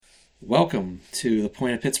Welcome to the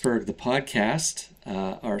Point of Pittsburgh, the podcast,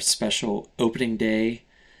 our special opening day,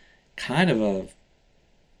 kind of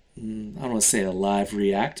I don't want to say a live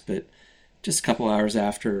react, but just a couple hours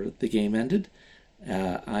after the game ended.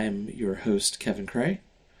 I am your host, Kevin Cray.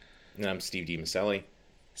 And I'm Steve DiMaselli.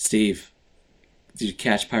 Steve, did you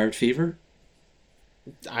catch Pirate Fever?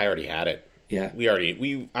 I already had it. Yeah.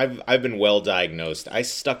 I've been well diagnosed. I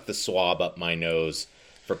stuck the swab up my nose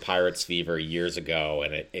for Pirates fever years ago,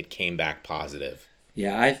 and it came back positive.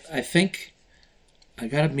 Yeah, I think I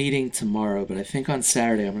got a meeting tomorrow, but I think on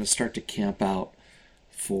Saturday I'm going to start to camp out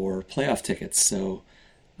for playoff tickets. So,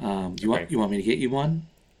 you want me to get you one?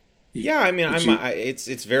 Yeah, I mean,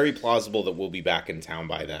 it's very plausible that we'll be back in town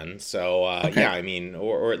by then. So, Okay. yeah, I mean,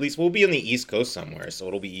 or at least we'll be on the East Coast somewhere, so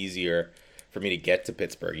it'll be easier for me to get to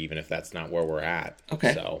Pittsburgh, even if that's not where we're at.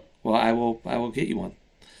 Okay. So, Well, I will get you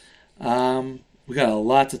one. We got a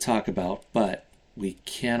lot to talk about, but we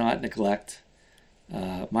cannot neglect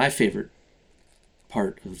my favorite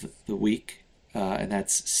part of the week, and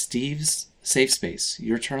that's Steve's safe space.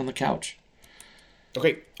 Your turn on the couch.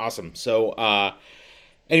 okay, awesome. So,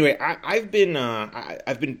 anyway, I've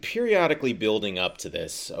been periodically building up to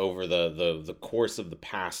this over the course of the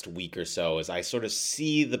past week or so, as I sort of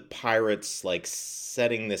see the Pirates like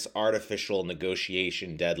setting this artificial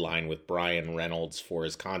negotiation deadline with Brian Reynolds for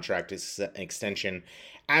his contract extension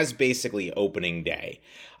as basically opening day.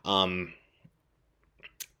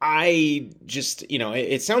 I just,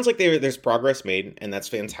 it sounds like there's progress made, and that's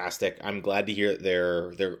fantastic. I'm glad to hear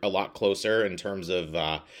they're a lot closer in terms of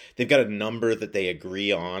they've got a number that they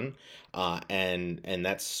agree on, and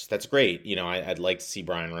that's great. I'd like to see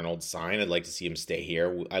Brian Reynolds sign. I'd like to see him stay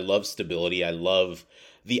here. I love stability. I love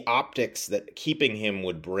the optics that keeping him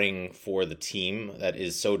would bring for the team that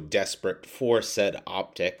is so desperate for said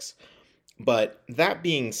optics. But that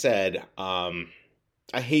being said,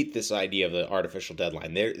 I hate this idea of the artificial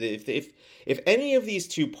deadline. If any of these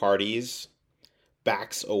two parties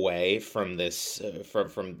backs away from this,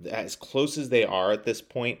 from as close as they are at this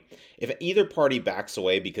point, if either party backs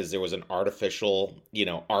away because there was an artificial,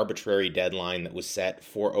 arbitrary deadline that was set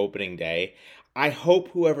for opening day, I hope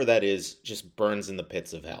whoever that is just burns in the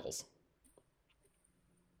pits of hells.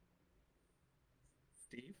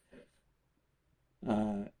 Steve?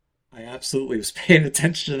 I absolutely was paying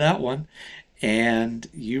attention to that one, and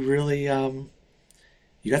you really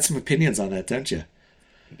you got some opinions on that, don't you?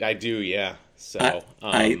 I do, yeah. So,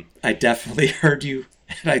 I definitely heard you,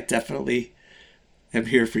 and I definitely am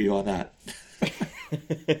here for you on that.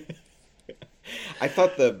 I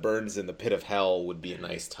thought the burns in the pit of hell would be a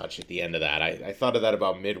nice touch at the end of that. I thought of that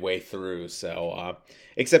about midway through. So,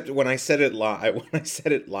 except when I said it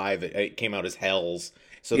live, it came out as hells.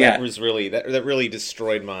 So Yeah. that was really that really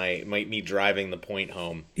destroyed me driving the point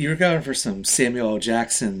home. You were going for some Samuel L.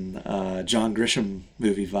 Jackson, John Grisham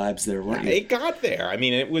movie vibes there, weren't you? It got there. I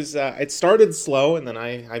mean, it started slow, and then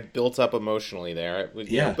I built up emotionally there. It was,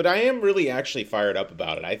 Yeah. but I am really actually fired up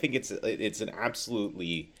about it. I think it's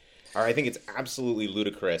absolutely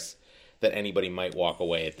ludicrous that anybody might walk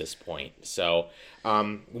away at this point. So,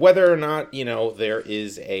 whether or not there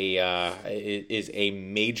is a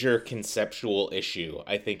major conceptual issue,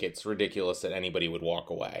 I think it's ridiculous that anybody would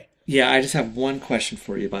walk away. Yeah, I just have one question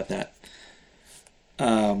for you about that.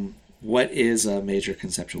 What is a major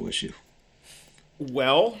conceptual issue?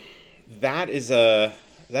 Well, that's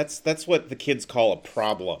what the kids call a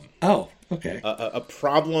problem. Oh, okay. A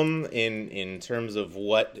problem in terms of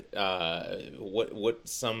what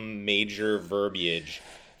some major verbiage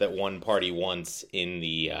that one party wants in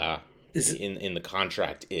the in the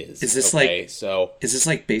contract is. Is this okay? So is this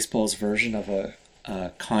like baseball's version of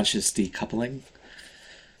a conscious decoupling?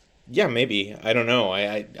 yeah, maybe, I don't know.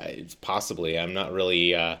 It's possibly. I'm not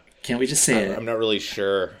really. Can't we just say I'm not really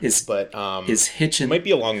sure. Is But is it might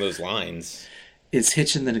be along those lines.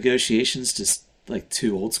 hitching the negotiations just like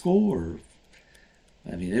too old school, or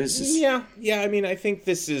I mean, it was just Yeah. I mean, I think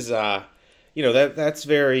this is that's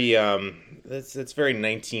very that's very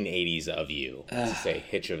 1980s of you to say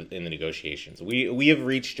hitch in the negotiations. We have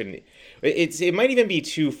reached it might even be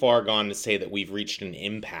too far gone to say that we've reached an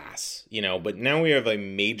impasse, but now we have a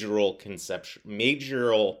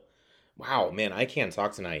wow, man, I can't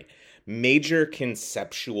talk tonight. Major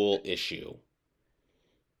conceptual issue.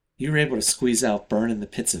 you were able to squeeze out burn in the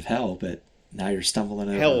pits of hell, but now you're stumbling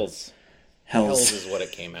over Hells hells. is what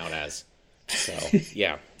it came out as. So,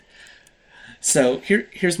 yeah. So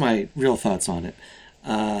here's my real thoughts on it.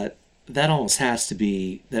 That almost has to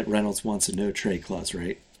be that Reynolds wants a no trade clause,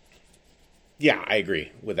 right? Yeah, I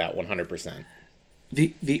agree with that 100%.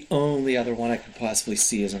 The only other one I could possibly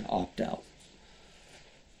see is an opt out.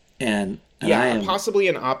 And And I Yeah, am, possibly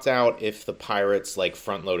an opt out if the Pirates like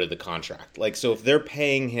front loaded the contract. Like so if they're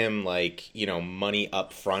paying him like, money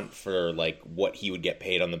up front for like what he would get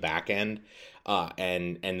paid on the back end,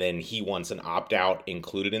 and then he wants an opt out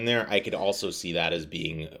included in there, I could also see that as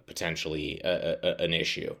being potentially an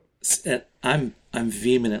issue. I'm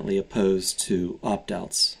vehemently opposed to opt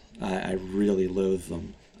outs. I really loathe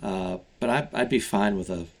them. But I'd be fine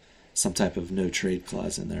with some type of no trade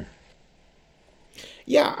clause in there.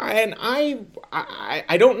 Yeah, and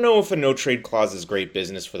I don't know if a no trade clause is great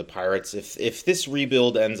business for the Pirates. If this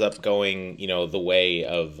rebuild ends up going, the way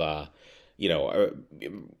of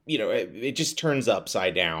it just turns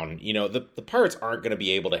upside down. The Pirates aren't going to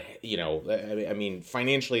be able to, I mean,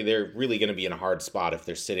 financially they're really going to be in a hard spot if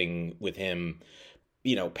they're sitting with him,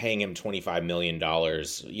 paying him $25 million,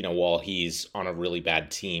 while he's on a really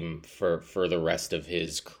bad team for the rest of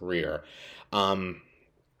his career.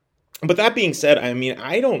 But that being said, I mean,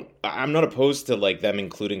 I'm not opposed to like them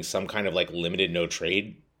including some kind of like limited no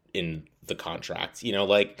trade in the contract.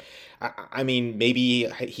 I mean, maybe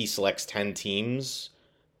he selects 10 teams,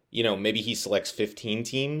 maybe he selects 15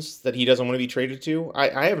 teams that he doesn't want to be traded to.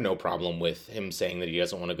 I have no problem with him saying that he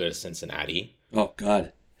doesn't want to go to Cincinnati. Oh,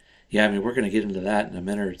 God. Yeah, I mean, we're going to get into that in a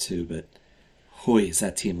minute or two, but hoy, does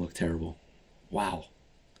that team look terrible. Wow.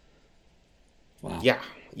 Yeah,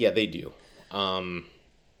 they do.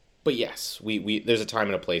 But yes, we there's a time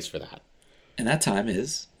and a place for that. And that time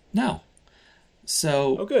is now.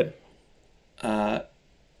 So, oh, good. I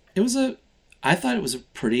thought it was a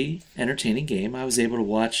pretty entertaining game. I was able to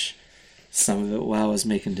watch some of it while I was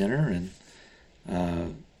making dinner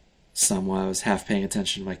and some while I was half paying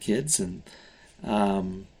attention to my kids. And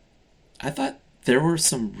I thought there were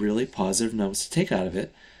some really positive notes to take out of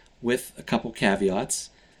it, with a couple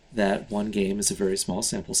caveats that one game is a very small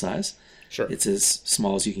sample size. Sure. It's as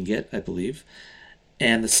small as you can get, I believe.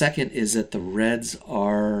 And the second is that the Reds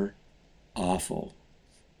are awful.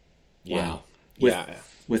 Yeah. Wow. Yeah.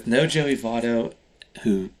 With no Joey Votto,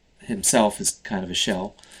 who himself is kind of a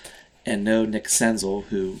shell, and no Nick Senzel,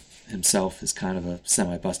 who himself is kind of a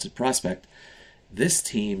semi-busted prospect, this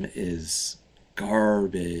team is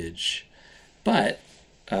garbage. But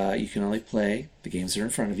you can only play the games that are in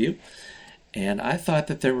front of you. And I thought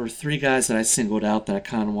that there were three guys that I singled out that I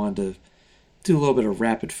kind of wanted to do a little bit of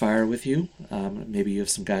rapid fire with you. Maybe you have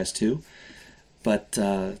some guys too. But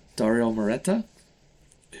Dario Moreta,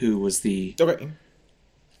 who was the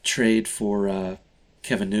trade for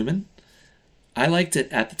Kevin Newman, I liked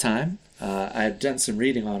it at the time. I had done some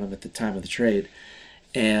reading on him at the time of the trade,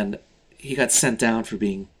 and he got sent down for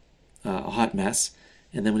being a hot mess.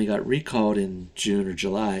 And then when he got recalled in June or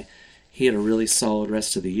July, he had a really solid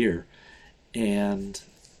rest of the year. And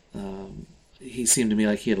he seemed to me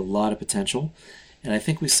like he had a lot of potential. And I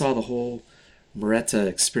think we saw the whole Moreta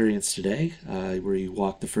experience today, where he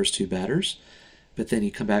walked the first two batters, but then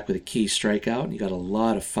he come back with a key strikeout, and he got a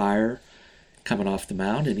lot of fire coming off the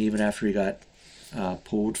mound. And even after he got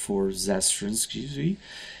pulled for Zastrinski,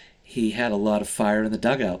 he had a lot of fire in the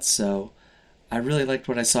dugout. So I really liked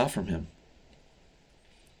what I saw from him.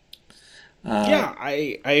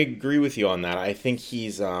 I agree with you on that. I think he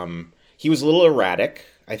was a little erratic.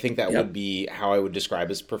 I think that would be how I would describe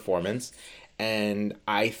his performance. And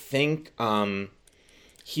I think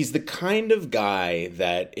he's the kind of guy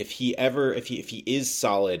that if he is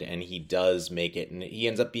solid and he does make it, and he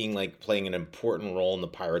ends up being like playing an important role in the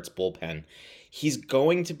Pirates bullpen, he's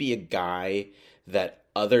going to be a guy that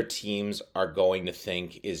other teams are going to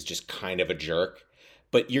think is just kind of a jerk,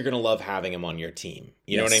 but you're going to love having him on your team.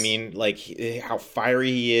 You know what I mean? Like how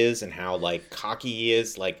fiery he is and how like cocky he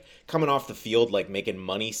is, like coming off the field, like making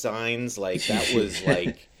money signs. Like that was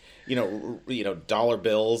like, dollar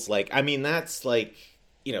bills. Like, I mean, that's like,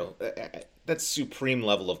 that's supreme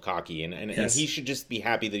level of cocky. And he should just be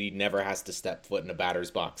happy that he never has to step foot in a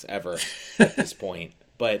batter's box ever at this point.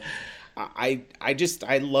 But I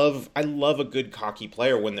love a good cocky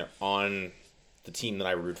player when they're on the team that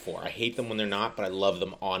I root for. I hate them when they're not, but I love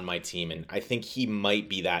them on my team, and I think he might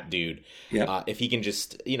be that dude. If he can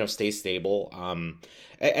just stay stable.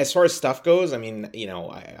 As far as stuff goes, I mean,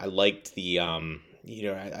 I liked the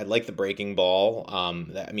I like the breaking ball.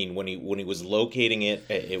 I mean, when he was locating it,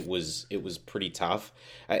 it was pretty tough.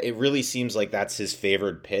 It really seems like that's his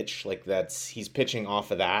favored pitch. Like he's pitching off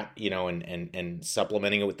of that, and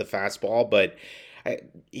supplementing it with the fastball. But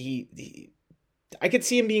I could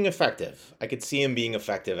see him being effective. I could see him being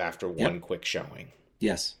effective after one quick showing.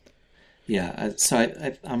 Yes. Yeah.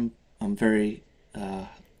 So I'm very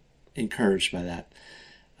encouraged by that.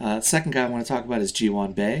 Second guy I want to talk about is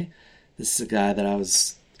Ji-hwan Bae. This is a guy that I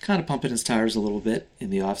was kind of pumping his tires a little bit in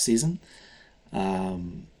the off season.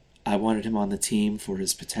 I wanted him on the team for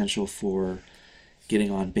his potential for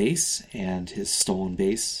getting on base and his stolen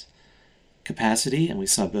base capacity, and we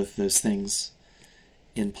saw both those things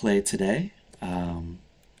in play today.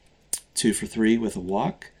 2 for 3 with a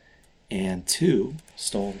walk and 2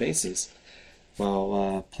 stolen bases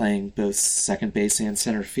while playing both second base and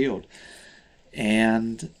center field.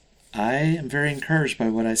 And I am very encouraged by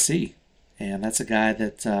what I see. And that's a guy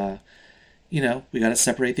that, we got to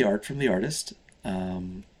separate the art from the artist.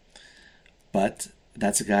 But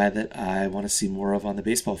that's a guy that I want to see more of on the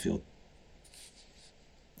baseball field.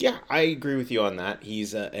 Yeah, I agree with you on that.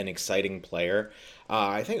 He's an exciting player.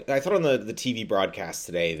 I thought on the TV broadcast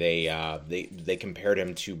today they compared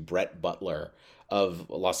him to Brett Butler of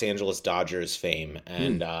Los Angeles Dodgers fame,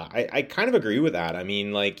 and I kind of agree with that. I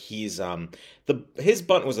mean, like he's his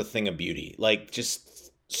bunt was a thing of beauty, like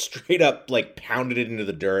just straight up like pounded it into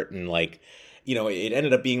the dirt, and like it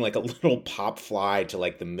ended up being like a little pop fly to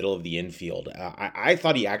like the middle of the infield. I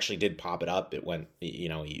thought he actually did pop it up. It went,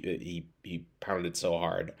 he pounded so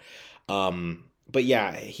hard. But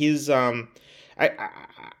yeah,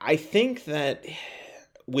 I think that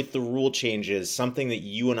with the rule changes, something that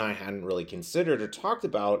you and I hadn't really considered or talked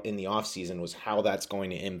about in the offseason was how that's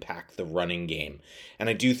going to impact the running game. And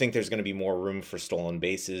I do think there's going to be more room for stolen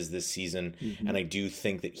bases this season. Mm-hmm. And I do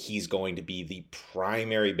think that he's going to be the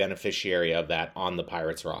primary beneficiary of that on the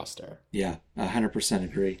Pirates roster. Yeah, 100%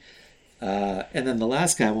 agree. And then the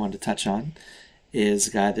last guy I wanted to touch on is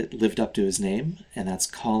a guy that lived up to his name, and that's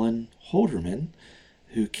Colin Holderman,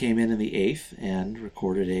 who came in the 8th and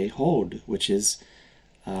recorded a hold, which is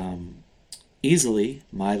easily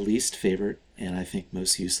my least favorite and I think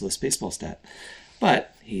most useless baseball stat.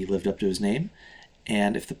 But he lived up to his name,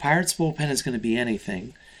 and if the Pirates bullpen is going to be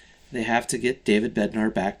anything, they have to get David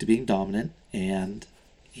Bednar back to being dominant, and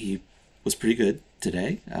he was pretty good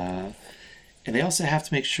today. And they also have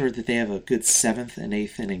to make sure that they have a good 7th and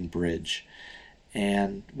 8th inning bridge.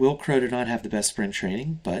 And Will Crow did not have the best spring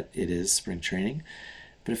training, but it is spring training.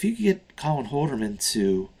 But if you could get Colin Holderman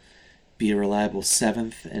to be a reliable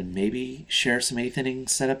 7th and maybe share some 8th inning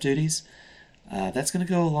setup duties, that's going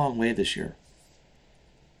to go a long way this year.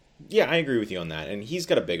 Yeah, I agree with you on that. And he's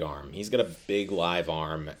got a big arm. He's got a big live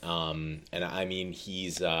arm. And I mean,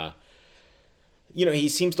 he's, he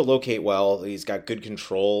seems to locate well. He's got good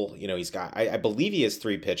control. He's got, I believe he has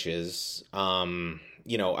 3 pitches. I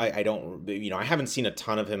haven't seen a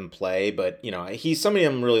ton of him play, but, he's somebody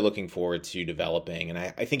I'm really looking forward to developing. And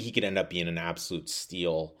I think he could end up being an absolute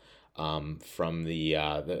steal from the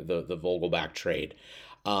Vogelbach trade.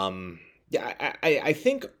 I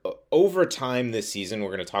think over time this season,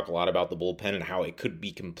 we're going to talk a lot about the bullpen and how it could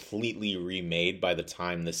be completely remade by the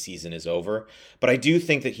time the season is over. But I do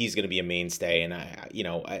think that he's going to be a mainstay. And,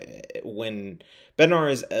 when Bednar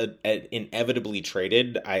is inevitably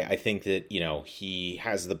traded, I think that, he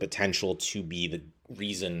has the potential to be the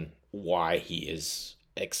reason why he is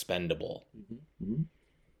expendable. Mm-hmm.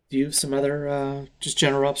 Do you have some other just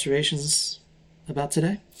general observations about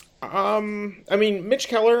today? Mitch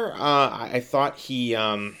Keller, I thought he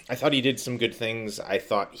did some good things. I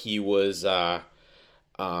thought he was, I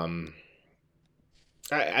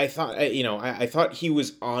thought he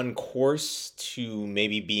was on course to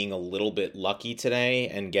maybe being a little bit lucky today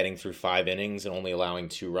and getting through 5 innings and only allowing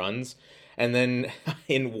 2 runs. And then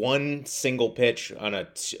in one single pitch on an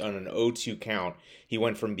 0-2 count, he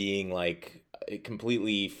went from being like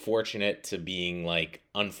completely fortunate to being like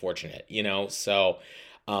unfortunate, so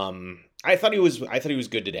I thought he was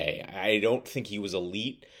good today. I don't think he was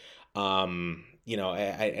elite, but I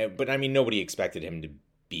mean, nobody expected him to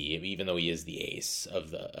be, even though he is the ace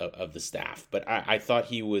of the staff. But I thought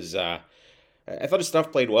he was, I thought his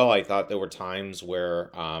stuff played well. I thought there were times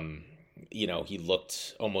where, he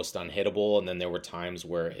looked almost unhittable, and then there were times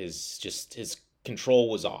where his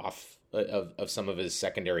control was off of some of his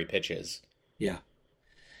secondary pitches. Yeah.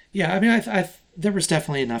 I mean, there was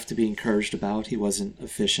definitely enough to be encouraged about. He wasn't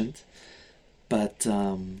efficient, but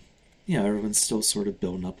everyone's still sort of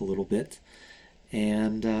building up a little bit,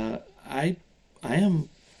 and I am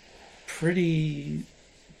pretty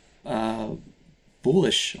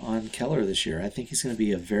bullish on Keller this year. I think he's going to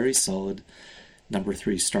be a very solid number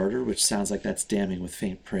 3 starter, which sounds like that's damning with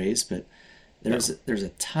faint praise, but there's a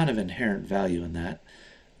ton of inherent value in that,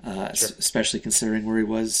 sure. Especially considering where he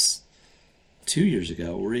was 2 years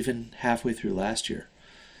ago, or even halfway through last year.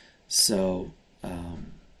 So, I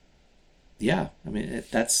mean,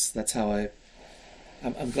 that's how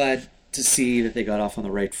I'm glad to see that they got off on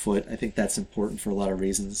the right foot. I think that's important for a lot of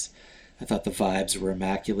reasons. I thought the vibes were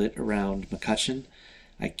immaculate around McCutchen.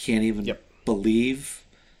 I can't even believe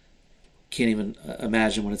can't even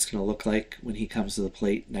imagine what it's going to look like when he comes to the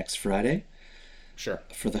plate next Friday Sure.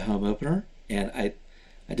 for the home opener. And I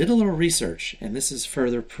did a little research, and this is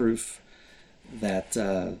further proof that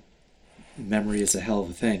memory is a hell of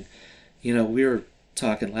a thing. You know, we were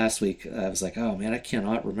talking last week. I was like, oh man, I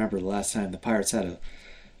cannot remember the last time the Pirates had a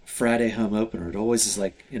Friday home opener. It always is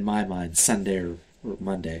like, in my mind, Sunday or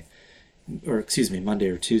Monday, or excuse me, Monday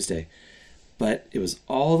or Tuesday. But it was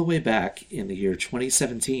all the way back in the year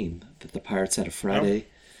 2017 that the Pirates had a Friday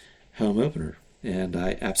home opener, and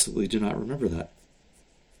I absolutely do not remember that.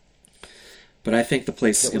 But I think the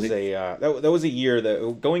place That is was going to... that was a year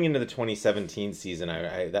that going into the 2017 season.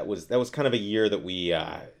 That was kind of a year that we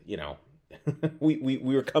we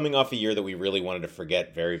were coming off a year that we really wanted to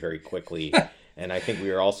forget very, very quickly, and I think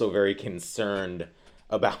we were also very concerned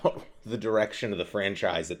about the direction of the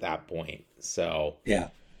franchise at that point. So Yeah.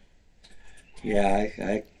 Yeah,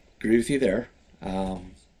 I agree with you there.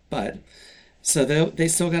 But so they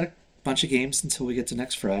still got a bunch of games until we get to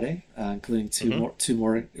next Friday, including two more,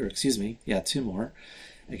 or excuse me, yeah, two more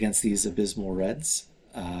against these abysmal Reds,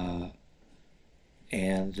 and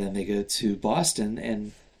then they go to Boston,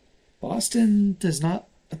 and Boston does not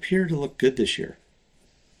appear to look good this year.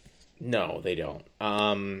 no, they don't.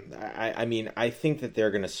 I mean, I think that they're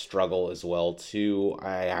going to struggle as well too.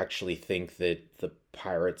 I actually think that the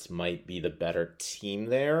Pirates might be the better team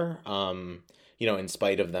there. In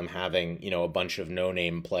spite of them having, a bunch of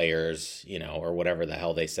no-name players, or whatever the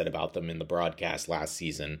hell they said about them in the broadcast last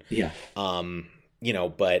season. Yeah.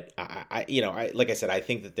 But like I said, I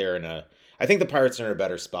think that I think the Pirates are in a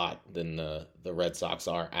better spot than the Red Sox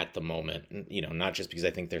are at the moment. Not just because I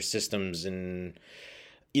think their systems in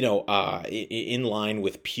line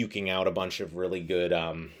with puking out a bunch of really good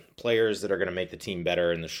players that are going to make the team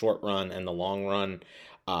better in the short run and the long run.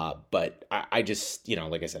 But I just,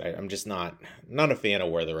 like I said, I'm just not a fan of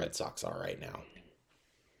where the Red Sox are right now.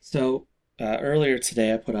 So earlier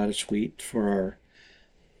today, I put out a tweet for our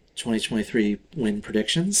 2023 win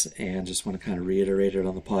predictions, and just want to kind of reiterate it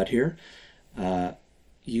on the pod here.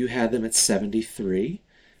 You had them at 73,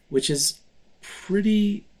 which is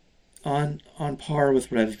pretty on par with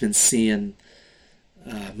what I've been seeing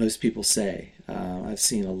most people say. I've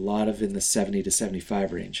seen a lot of in the 70 to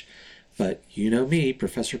 75 range. But you know me,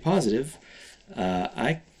 Professor Positive.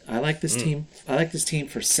 I like this team. I like this team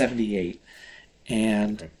for 78,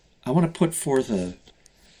 and I want to put forth a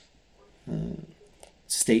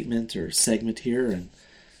statement or segment here and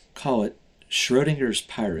call it Schrodinger's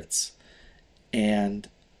Pirates. And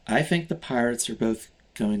I think the Pirates are both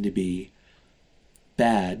going to be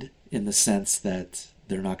bad in the sense that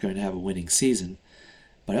they're not going to have a winning season,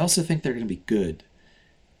 but I also think they're going to be good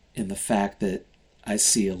in the fact that I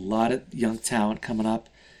see a lot of young talent coming up,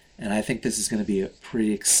 and I think this is going to be a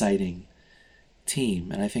pretty exciting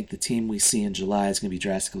team. And I think the team we see in July is going to be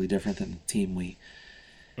drastically different than the team we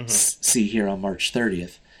see here on March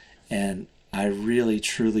 30th. And I really,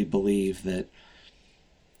 truly believe that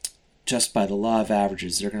just by the law of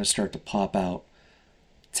averages, they're going to start to pop out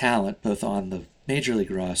talent, both on the major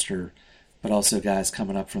league roster, but also guys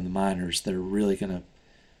coming up from the minors that are really going to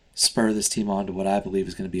spur this team on to what I believe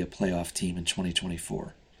is going to be a playoff team in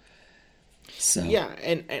 2024. So yeah,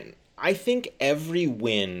 and I think every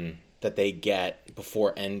win that they get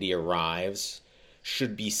before Endy arrives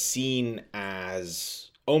should be seen as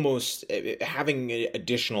almost having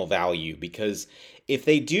additional value, because if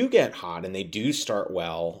they do get hot and they do start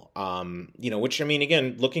well, which, I mean,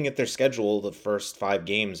 again, looking at their schedule, the first 5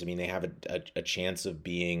 games, I mean, they have a chance of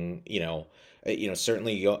being,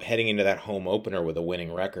 certainly heading into that home opener with a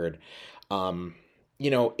winning record.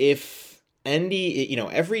 If Endy,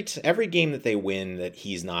 every game that they win that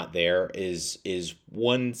he's not there is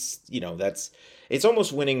one, it's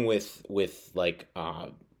almost winning with like,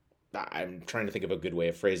 I'm trying to think of a good way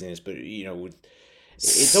of phrasing this, but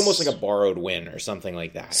it's almost like a borrowed win or something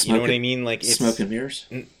like that. You know what I mean? Like it's smoke and mirrors.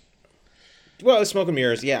 Well, smoke and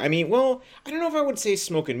mirrors. Yeah, I mean, well, I don't know if I would say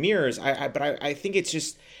smoke and mirrors. But I think it's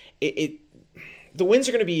just the wins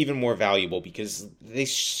are going to be even more valuable because they,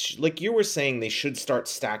 like you were saying, they should start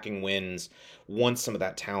stacking wins once some of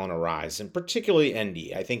that talent arrives, and particularly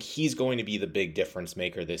Endy. I think he's going to be the big difference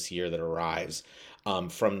maker this year that arrives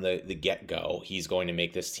from the get-go. He's going to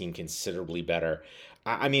make this team considerably better.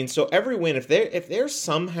 I mean, so every win, if they're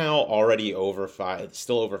somehow already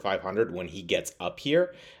still over 500 when he gets up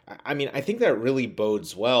here, I mean, I think that really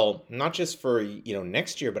bodes well, not just for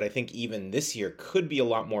next year, but I think even this year could be a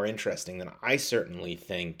lot more interesting than I certainly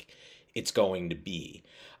think it's going to be.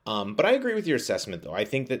 But I agree with your assessment, though. I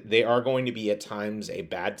think that they are going to be at times a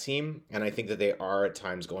bad team, and I think that they are at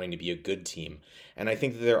times going to be a good team. And I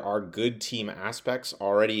think that there are good team aspects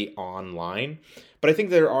already online. But I think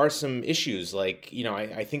there are some issues. Like,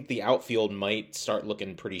 I think the outfield might start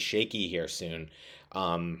looking pretty shaky here soon.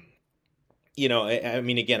 I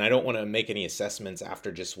mean, again, I don't want to make any assessments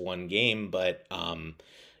after just one game, but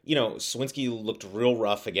Swinsky looked real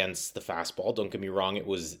rough against the fastball. Don't get me wrong; it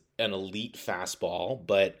was an elite fastball,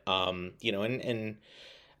 but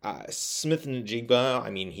Smith Njigba, I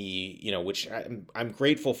mean, which I'm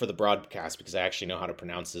grateful for the broadcast because I actually know how to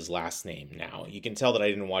pronounce his last name now. You can tell that I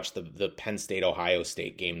didn't watch the Penn State Ohio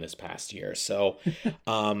State game this past year, so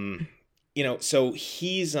so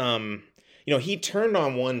he's he turned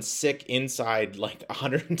on one sick inside like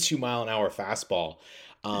 102 mile an hour fastball.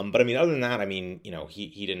 But I mean, other than that, I mean,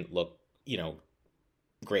 he didn't look,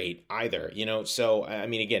 great either, so I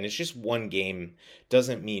mean, again, it's just one game,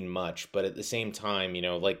 doesn't mean much, but at the same time,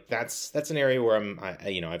 like that's an area where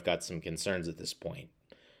I've got some concerns at this point.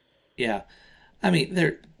 Yeah. I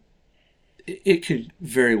mean, it could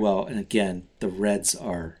very well, and again, the Reds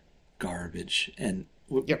are garbage, and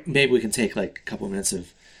Yep. maybe we can take like a couple minutes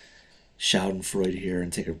of Schadenfreude here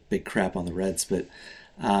and take a big crap on the Reds, but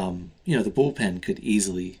the bullpen could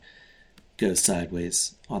easily go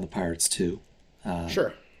sideways on the Pirates too.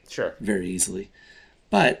 Sure. Very easily.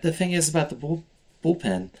 But the thing is about the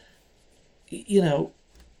bullpen,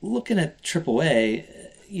 looking at AAA,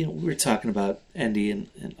 we were talking about Endy,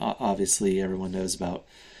 and obviously everyone knows about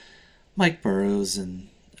Mike Burrows, and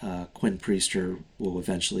Quinn Priester will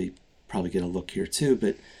eventually probably get a look here too,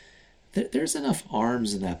 but there's enough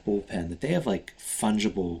arms in that bullpen that they have like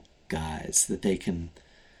fungible guys that they can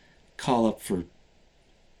call up for,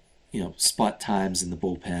 spot times in the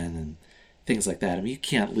bullpen and things like that. I mean, you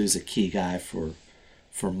can't lose a key guy for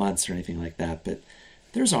months or anything like that, but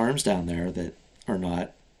there's arms down there that are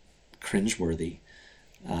not cringeworthy,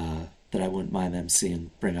 that I wouldn't mind them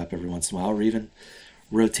seeing bring up every once in a while, or even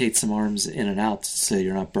rotate some arms in and out so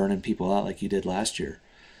you're not burning people out like you did last year.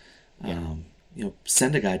 Yeah.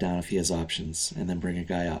 Send a guy down if he has options, and then bring a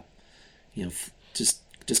guy up. Just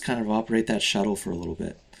kind of operate that shuttle for a little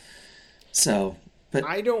bit. So, but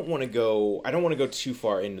I don't want to go too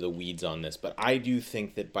far into the weeds on this, but I do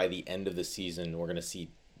think that by the end of the season, we're going to see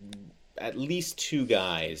at least two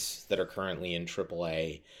guys that are currently in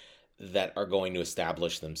AAA that are going to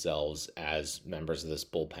establish themselves as members of this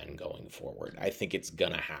bullpen going forward. I think it's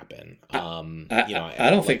gonna happen. I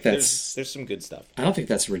don't think that's there's some good stuff. I don't think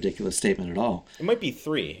that's a ridiculous statement at all. It might be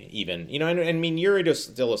three even. I mean, Yuri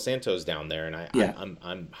De Los Santos down there, and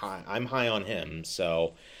I'm high on him.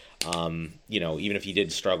 So, even if he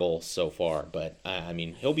did struggle so far, but I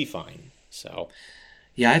mean, he'll be fine. So,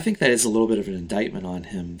 yeah, I think that is a little bit of an indictment on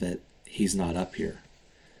him that he's not up here.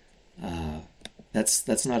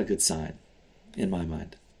 That's not a good sign, in my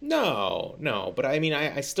mind. No, but I mean,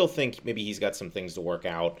 I still think maybe he's got some things to work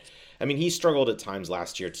out. I mean, he struggled at times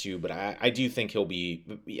last year too, but I do think he'll be.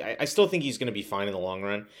 I still think he's going to be fine in the long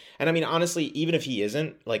run. And I mean, honestly, even if he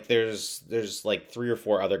isn't, like, there's like 3 or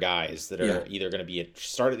 4 other guys that are either going to be at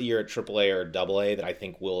start of the year at AAA or AA that I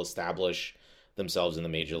think will establish themselves in the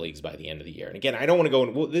major leagues by the end of the year. And again, I don't want to go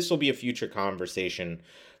in. This will be a future conversation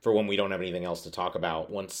for when we don't have anything else to talk about.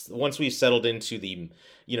 Once we've settled into the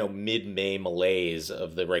mid-May malaise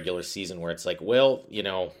of the regular season, where it's like, well,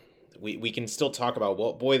 we can still talk about,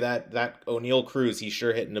 well, boy, that O'Neill Cruz, he's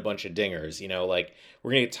sure hitting a bunch of dingers. Like,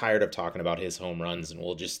 we're gonna get tired of talking about his home runs, and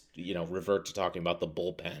we'll just revert to talking about the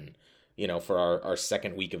bullpen, for our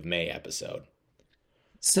second week of May episode.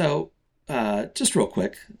 So, just real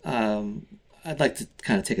quick, I'd like to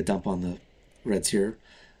kind of take a dump on the Reds here.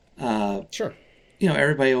 Sure.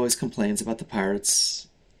 Everybody always complains about the Pirates'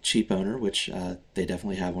 cheap owner, which they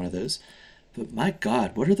definitely have one of those. But my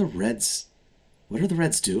God, what are the Reds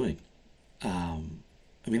doing? I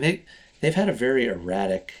mean, they've had a very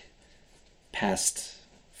erratic past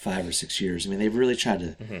 5 or 6 years. I mean, they've really tried to.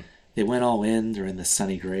 Mm-hmm. They went all in during the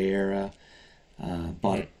Sonny Gray era.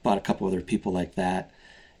 Bought a couple other people like that,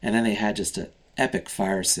 and then they had just an epic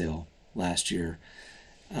fire sale last year.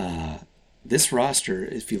 This roster,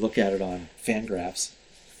 if you look at it on Fangraphs,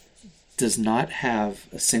 does not have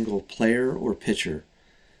a single player or pitcher,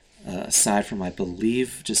 aside from, I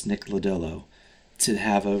believe, just Nick Lodolo, to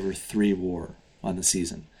have over 3 WAR on the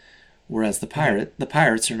season. Whereas the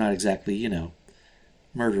Pirates are not exactly,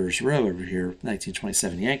 murderer's row over here,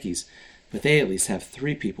 1927 Yankees, but they at least have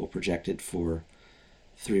 3 people projected for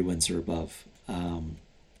 3 wins or above.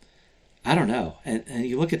 I don't know. And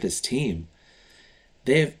you look at this team,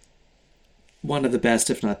 they have one of the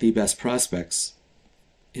best, if not the best, prospects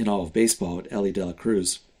in all of baseball, Elly De La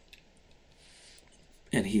Cruz.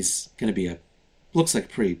 and he's going to be looks like a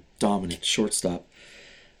pretty dominant shortstop.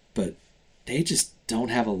 But they just don't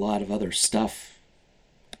have a lot of other stuff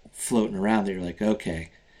floating around that you're like,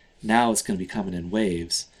 okay, now it's going to be coming in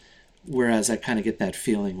waves. Whereas I kind of get that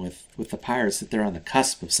feeling with the Pirates that they're on the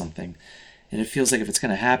cusp of something. And it feels like if it's going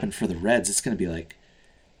to happen for the Reds, it's going to be like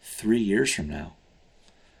 3 years from now.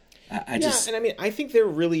 And I mean, I think they're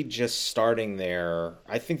really just starting their.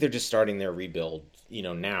 I think they're just starting their rebuild.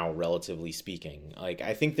 Now, relatively speaking, like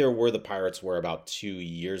I think they're where the Pirates were about 2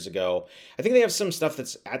 years ago. I think they have some stuff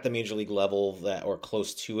that's at the major league level that or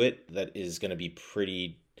close to it that is going to be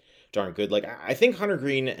pretty darn good. Like I think Hunter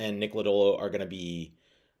Green and Nick Lodolo are going to be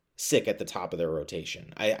sick at the top of their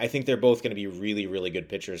rotation. I think they're both going to be really, really good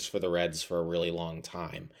pitchers for the Reds for a really long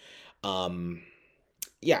time. But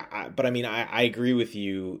I mean, I agree with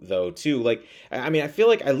you though too. Like, I mean, I feel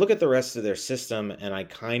like I look at the rest of their system and I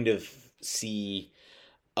kind of see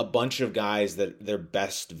a bunch of guys that their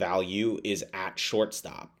best value is at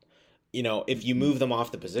shortstop. If you move them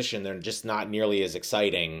off the position, they're just not nearly as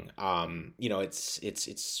exciting. It's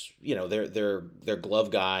they're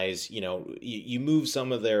glove guys. You move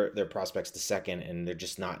some of their prospects to second, and they're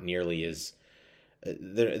just not nearly as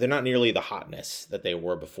they're not nearly the hotness that they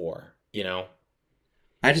were before.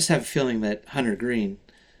 I just have a feeling that Hunter Green,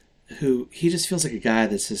 he just feels like a guy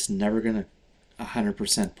that's just never gonna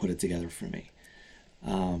 100% put it together for me.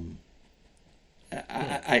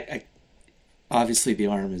 I obviously the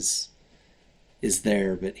arm is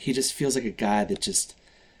there, but he just feels like a guy that just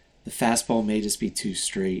the fastball may just be too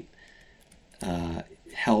straight.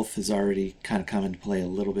 Health has already kind of come into play a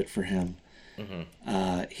little bit for him.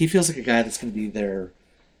 Mm-hmm. He feels like a guy that's going to be their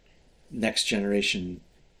next generation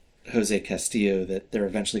Jose Castillo that they're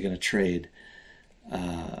eventually going to trade,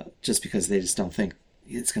 just because they just don't think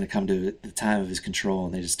it's going to come to the time of his control,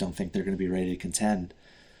 and they just don't think they're going to be ready to contend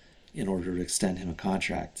in order to extend him a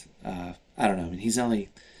contract. I don't know. I mean, he's only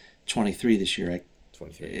 23 this year.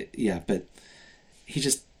 23. Yeah, but he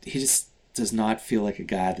just does not feel like a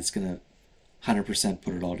guy that's going to 100%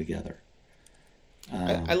 put it all together.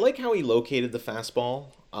 I like how he located the fastball.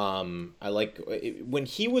 I like when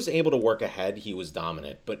he was able to work ahead, he was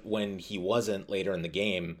dominant. But when he wasn't later in the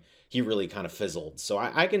game, he really kind of fizzled. So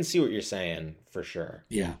I can see what you're saying for sure.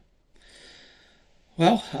 Yeah.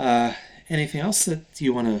 Well, anything else that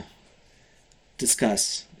you want to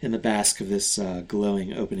discuss in the bask of this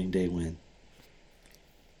glowing opening day win?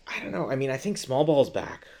 I don't know. I mean, I think small ball's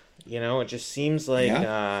back. It just seems like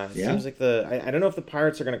seems like I don't know if the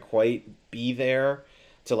Pirates are going to quite be there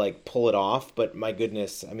to like pull it off, but my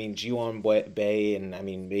goodness, I mean, Ji-hwan Bae and I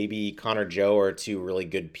mean maybe Connor Joe are two really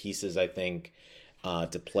good pieces, I think,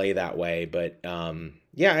 to play that way. But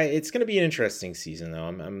it's going to be an interesting season though.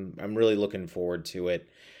 I'm really looking forward to it.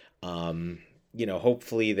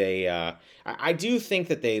 Hopefully they. I do think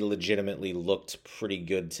that they legitimately looked pretty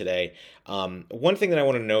good today. One thing that I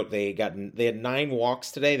want to note, they had 9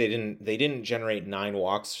 walks today. They didn't generate 9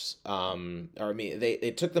 walks.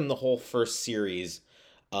 They took them the whole first series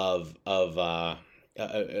of the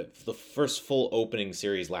first full opening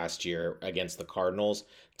series last year against the Cardinals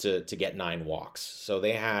to get 9 walks. So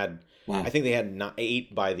they had, wow. I think they had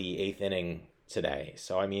 8 by the 8th inning today.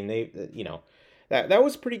 So I mean that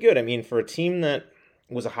was pretty good. I mean, for a team that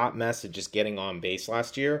was a hot mess at just getting on base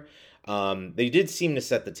last year, they did seem to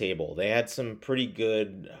set the table. They had some pretty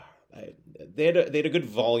good. They had a good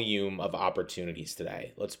volume of opportunities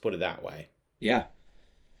today. Let's put it that way. Yeah.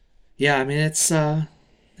 I mean, it's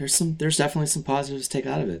there's definitely some positives to take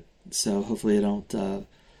out of it. So hopefully they don't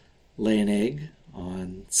lay an egg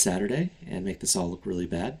on Saturday and make this all look really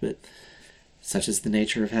bad. But such is the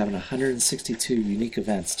nature of having 162 unique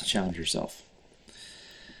events to challenge yourself.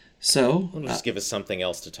 So it'll just give us something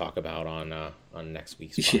else to talk about on next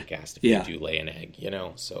week's podcast if we do lay an egg,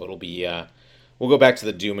 So it'll be we'll go back to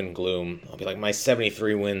the doom and gloom. I'll be like, my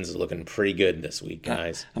 73 wins is looking pretty good this week,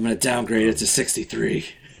 guys. I'm going to downgrade it to 63.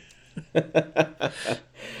 I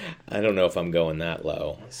don't know if I'm going that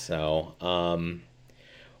low. So,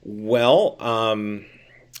 one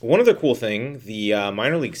other cool thing, the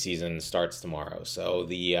minor league season starts tomorrow. So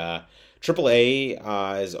the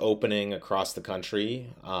AAA is opening across the country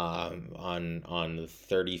on the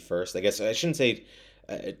 31st. I guess I shouldn't say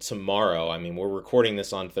tomorrow. I mean, we're recording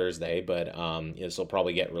this on Thursday, but this will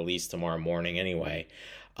probably get released tomorrow morning anyway.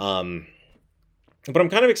 But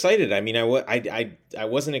I'm kind of excited. I mean, I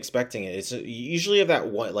wasn't expecting it. It's usually have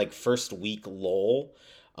that first week lull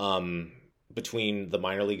between the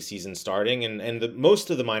minor league season starting and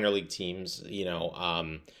most of the minor league teams,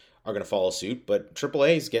 are going to follow suit, but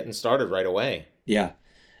AAA is getting started right away. Yeah,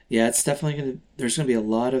 it's definitely there's going to be a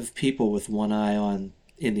lot of people with one eye on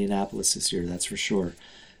Indianapolis this year, that's for sure.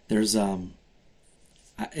 There's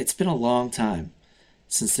it's been a long time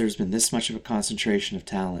since there's been this much of a concentration of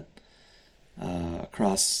talent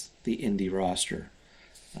across the Indy roster.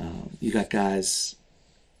 You got guys,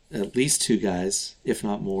 at least two guys, if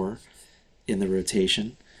not more, in the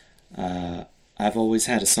rotation. I've always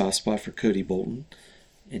had a soft spot for Cody Bolton,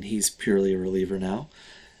 and he's purely a reliever now.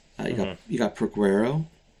 You got Peguero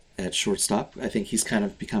at shortstop. I think he's kind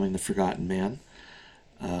of becoming the forgotten man.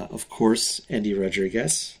 Of course, Andy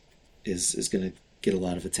Rodriguez is going to get a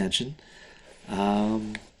lot of attention.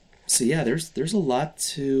 So yeah, there's a lot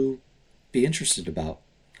to be interested about,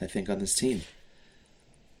 I think, on this team.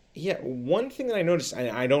 Yeah, one thing that I noticed,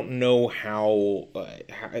 I don't know how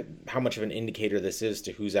much of an indicator this is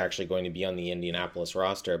to who's actually going to be on the Indianapolis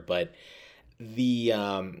roster, but the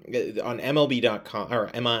on MLB.com or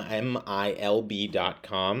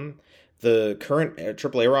MILB.com, the current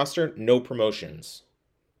AAA roster, no promotions.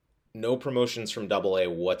 No promotions from AA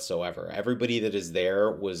whatsoever. Everybody that is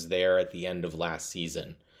there was there at the end of last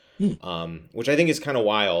season. Which I think is kind of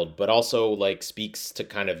wild, but also like speaks to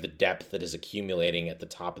kind of the depth that is accumulating at the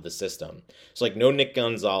top of the system. So like no Nick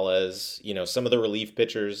Gonzalez, some of the relief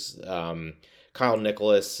pitchers, Kyle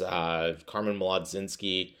Nicholas, Carmen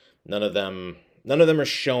Mlodzinski, none of them are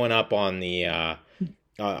showing up on the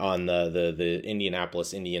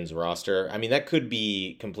Indianapolis Indians roster. I mean, that could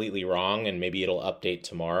be completely wrong, and maybe it'll update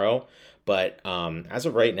tomorrow. But as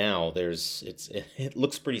of right now, it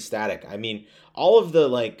looks pretty static. I mean, all of the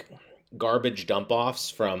like garbage dump offs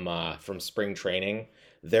from spring training,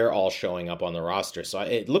 they're all showing up on the roster. So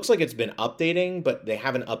it looks like it's been updating, but they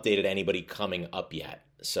haven't updated anybody coming up yet.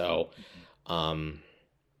 So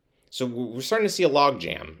so we're starting to see a log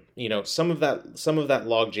jam. Some of that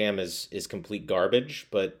log jam is complete garbage,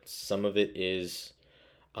 but some of it is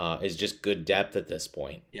just good depth at this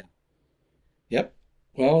point. Yeah. Yep.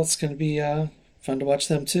 Well, it's going to be fun to watch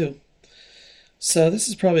them too. So this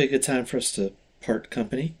is probably a good time for us to part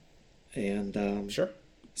company and sure.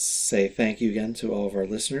 Say thank you again to all of our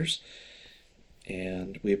listeners.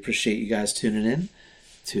 And we appreciate you guys tuning in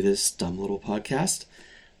to this dumb little podcast.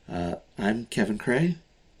 I'm Kevin Cray.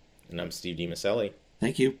 And I'm Steve DiMaselli.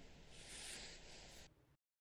 Thank you.